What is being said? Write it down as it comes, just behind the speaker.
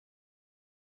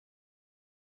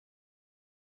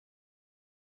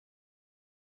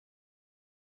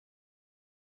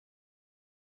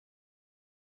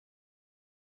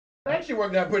That actually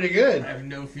worked out pretty good. I have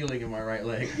no feeling in my right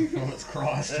leg when it's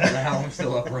crossed. Now I'm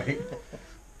still upright.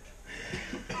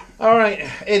 All right,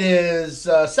 it is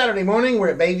Saturday morning. We're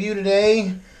at Bayview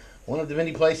today. One of the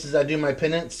many places I do my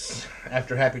penance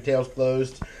after Happy Tales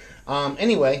closed.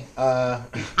 Anyway, like,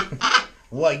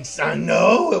 I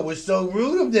know, it was so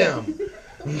rude of them.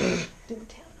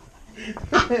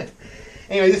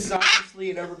 Anyway, this is obviously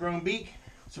an overgrown beak,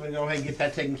 so we're going to go ahead and get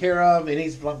that taken care of. And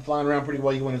he's flying around pretty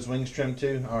well. You want his wings trimmed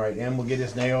too? All right, and we'll get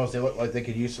his nails. They look like they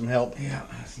could use some help. Yeah,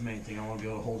 that's the main thing. I want to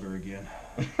be able to hold her again.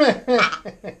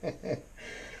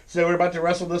 So we're about to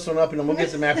wrestle this one up, and then we'll get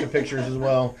some after pictures as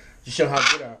well to show how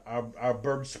good our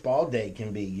bird spa day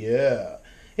can be. Yeah,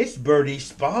 it's birdie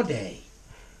spa day.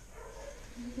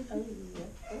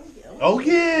 Oh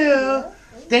yeah,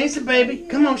 dancing baby.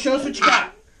 Come on, show us what you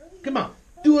got. Come on,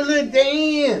 do a little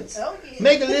dance.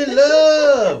 Make a little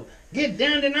love. Get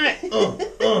down tonight.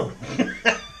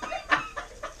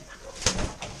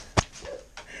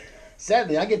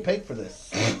 Sadly, I get paid for this.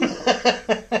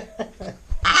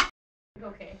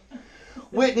 Okay.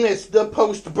 Witness the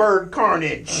post-bird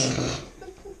carnage.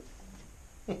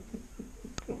 I'm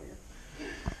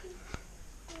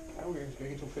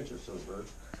getting some pictures of the bird.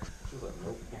 She's like,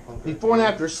 nope. Before and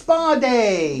after spa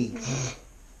day.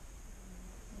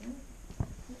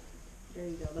 There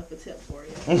you go. That's a tip for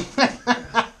you.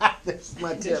 That's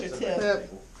my That's tip. your tip.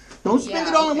 Don't spend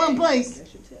it all in one place.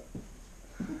 That's your tip.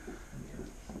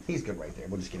 He's good right there.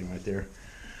 We'll just get him right there.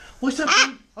 What's up,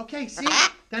 dude? Okay, see?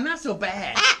 They're not so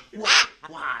bad.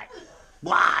 Why?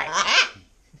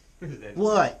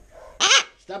 What?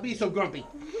 Stop being so grumpy.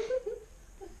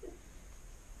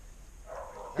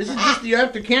 This is just the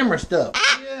after camera stuff.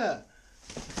 Yeah.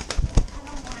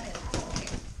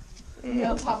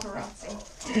 No paparazzi.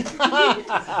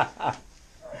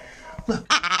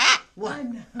 Look. What?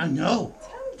 I know.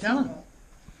 Tell him.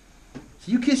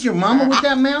 So you kiss your mama with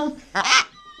that mouth?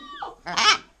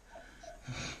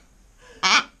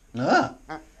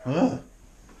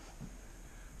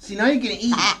 See, now you're gonna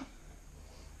eat it.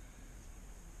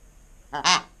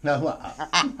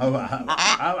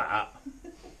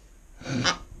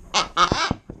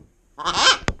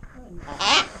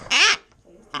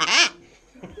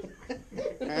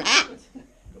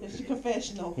 It's your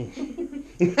confessional.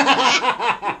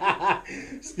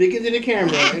 Speak into the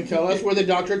camera and tell us where the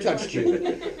doctor touched you.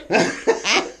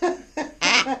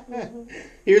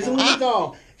 Here's a little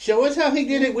doll. Show us how he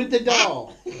did it with the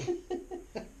doll.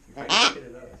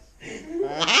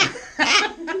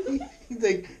 He's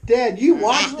like, Dad, you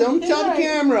watched them. Tell the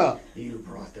camera. You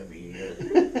brought them here.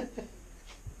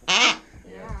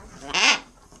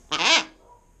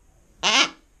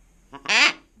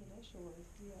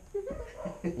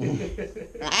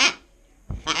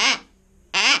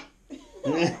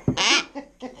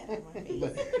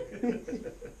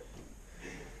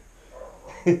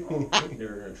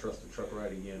 Never gonna trust a truck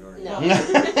ride again, are you? No.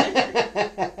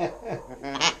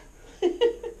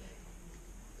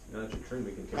 Now that you're trimmed,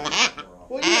 we can take it more often.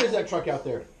 What year is that truck out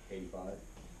there? 85.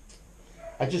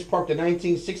 I just parked a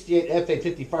 1968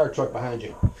 F-850 fire truck behind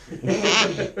you.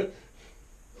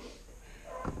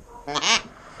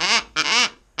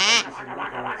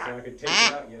 So I could take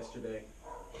it out yesterday.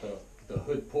 The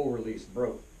hood pull release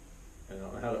broke. And I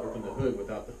don't know how to open the hood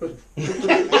without the hood.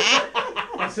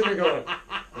 I'm sitting there going,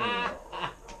 I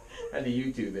had to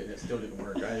YouTube it and it still didn't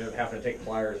work. I ended up having to take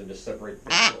pliers and just separate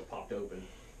the until it popped open.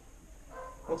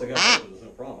 Once I got it open, there's no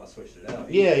problem. I switched it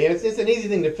out. Yeah, it's an easy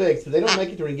thing to fix, but they don't make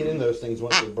it to where you get into those things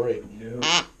once they break. No.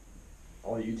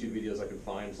 All the YouTube videos I could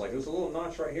find is like, there's a little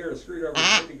notch right here, a screwdriver,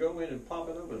 you can go in and pop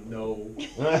it open. No.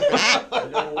 No,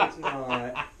 it's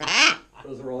not.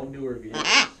 Those are all newer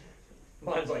videos.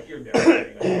 Mine's like, you're never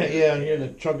getting it. Yeah, and you're in the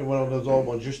trunk of one of those old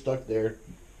ones. You're stuck there.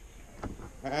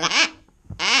 Get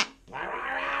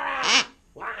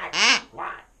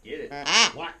it.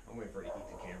 What? I'm waiting for it to eat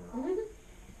the camera.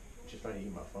 Just trying to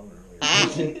eat my phone earlier.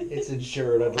 It's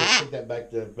insured. I'd like to take that back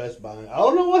to Best Buy. I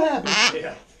don't know what happened.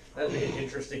 Yeah, that'd be an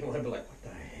interesting one. But like, what the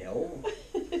hell?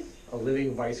 A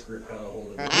living vice grip got a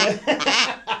hold of it.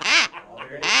 Oh,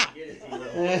 there it is. Get it,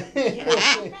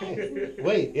 Tilo.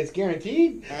 Wait, it's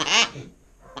guaranteed?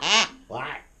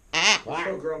 Why? You're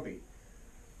so grumpy.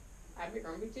 I'd be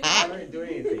grumpy too. I didn't do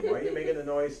anything. Why are you making the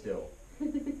noise still?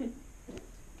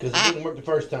 Because it didn't work the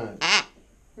first time.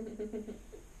 You're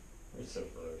so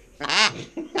ferocious.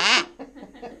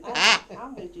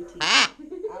 I'm with you, T.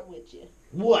 I'm with you.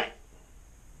 What?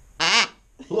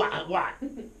 What?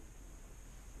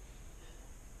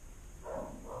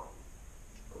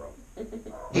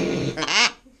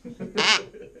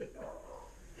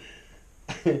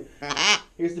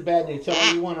 Here's the bad news. Tell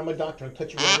all you want. I'm a doctor. I'll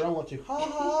touch you wherever I want to. Ha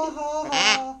ha ha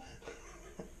ha.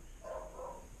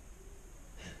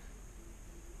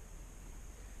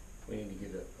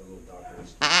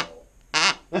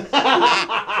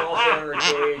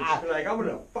 Like, I'm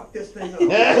gonna fuck this thing up.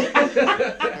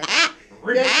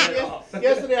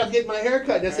 Yesterday I was getting my hair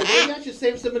cut, and I said, maybe I should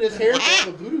save some of this hair for all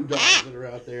the voodoo dolls that are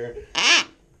out there.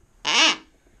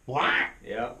 What?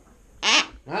 Yeah.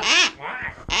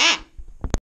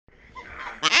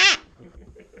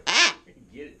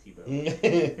 Get it, T-Bone.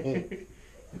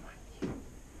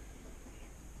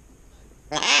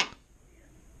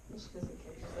 Just 'cause it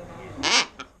catches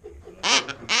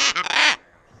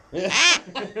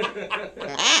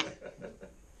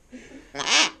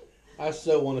I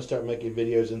so want to start making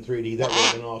videos in 3D. That would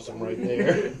have been awesome right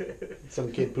there.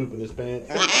 Some kid pooping his pants.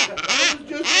 I was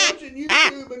just watching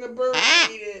YouTube and a bird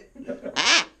ate it.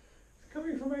 It's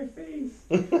coming from my face.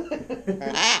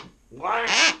 Why?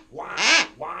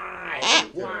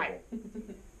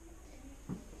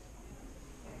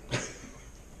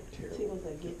 Tito's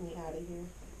like, get me out of here.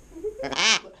 Don't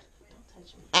touch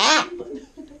me.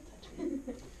 Don't touch me.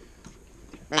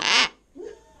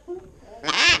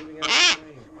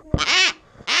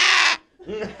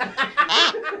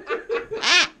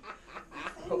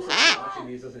 Hope someone's watching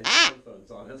these doesn't have headphones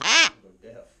on. That's why I'm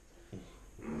deaf.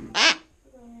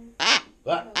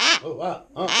 What? Oh, wow.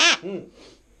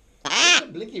 What's a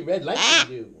blinky red light can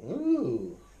do?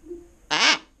 Ooh.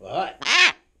 What?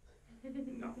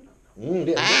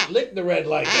 Lick the red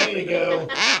light. There you go.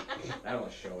 That'll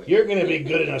show it. You're gonna be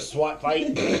good in a SWAT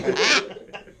fight.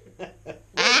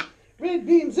 Red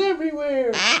beams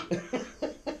everywhere.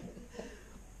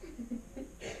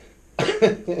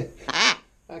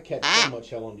 I catch so much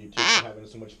hell on YouTube for having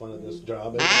so much fun at this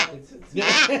job.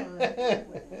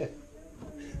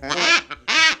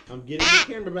 I'm getting the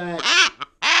camera back.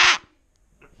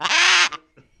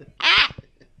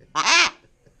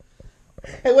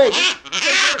 Hey, wait.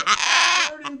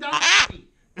 Bird and doggy.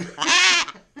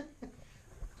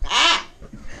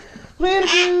 Later,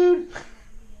 dude.